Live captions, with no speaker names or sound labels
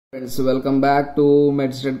Friends, welcome back to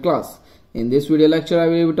MedStud class. In this video lecture, I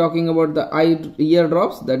will be talking about the ear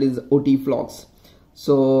drops, that is Otiflox.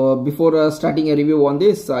 So before starting a review on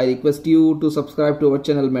this, I request you to subscribe to our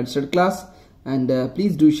channel MedStud class, and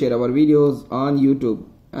please do share our videos on YouTube.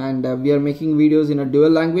 And we are making videos in a dual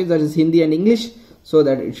language, that is Hindi and English, so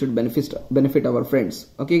that it should benefit our friends.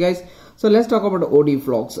 Okay guys, so let's talk about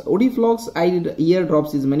Otiflox. Otiflox ear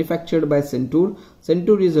drops is manufactured by Centur.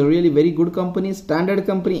 Centur is a really very good company, standard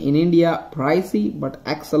company in India, pricey but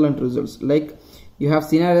excellent results. Like you have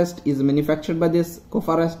Sinarest is manufactured by this,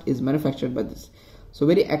 Cofarest is manufactured by this. So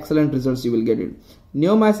very excellent results you will get it.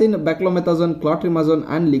 Neomycin, beclomethasone, clotrimazole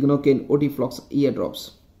and lignocaine Otiflox ear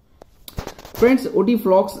drops. Friends,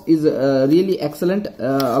 Otiflox is really excellent.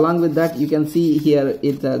 Along with that, you can see here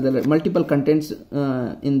there are multiple contents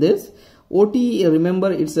in this. OT,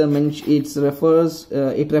 remember, it refers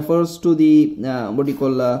to the what you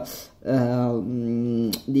call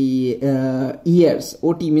the ears.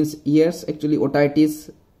 OT means ears. Actually,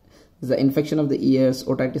 otitis is the infection of the ears.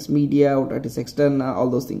 Otitis media, otitis externa,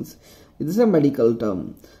 all those things. This is a medical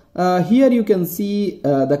term. Here you can see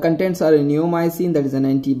the contents are neomycin, that is an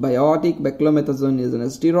antibiotic, beclomethasone is a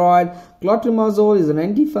steroid, clotrimazole is an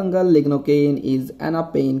antifungal, lignocaine is a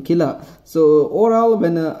painkiller. So overall,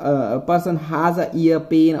 when a person has a ear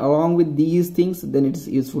pain along with these things, then it is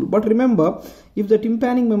useful. But remember, if the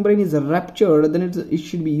tympanic membrane is ruptured, then it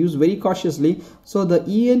should be used very cautiously. So the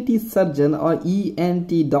ENT surgeon or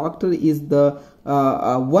ENT doctor is the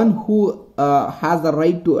one who has the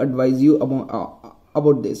right to advise you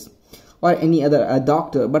about this, or any other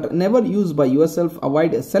doctor, but never use by yourself.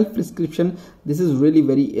 Avoid self-prescription. This is really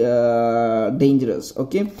very dangerous.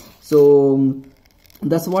 Okay, so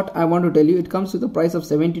that's what I want to tell you. It comes with a price of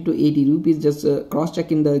 70 to 80 rupees. Just cross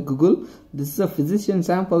check in the Google. This is a physician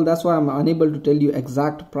sample, that's why I'm unable to tell you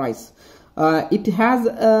exact price. It has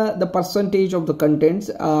the percentage of the contents.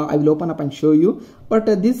 I will open up and show you, but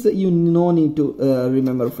this you no need to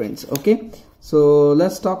remember, friends. Okay, so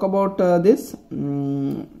let's talk about this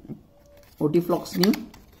Otiflox new.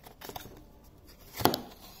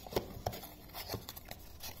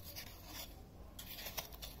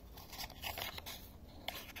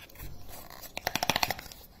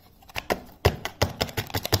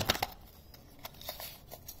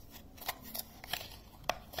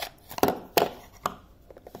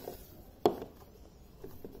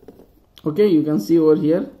 Okay, you can see over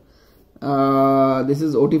here. This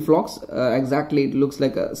is Otiflox. Exactly, it looks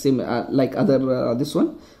like a like other this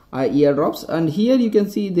one ear drops. And here you can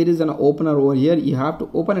see there is an opener over here. You have to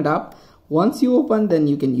open it up. Once you open, then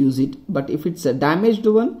you can use it. But if it's a damaged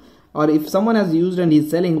one, or if someone has used and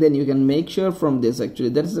he's selling, then you can make sure from this. Actually,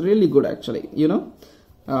 that's really good. Actually, you know,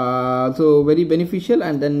 so very beneficial,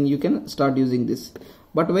 and then you can start using this.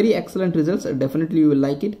 But very excellent results. Definitely you will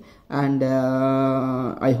like it, and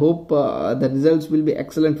I hope the results will be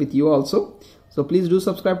excellent with you also. So please do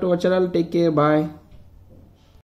subscribe to our channel. Take care. Bye.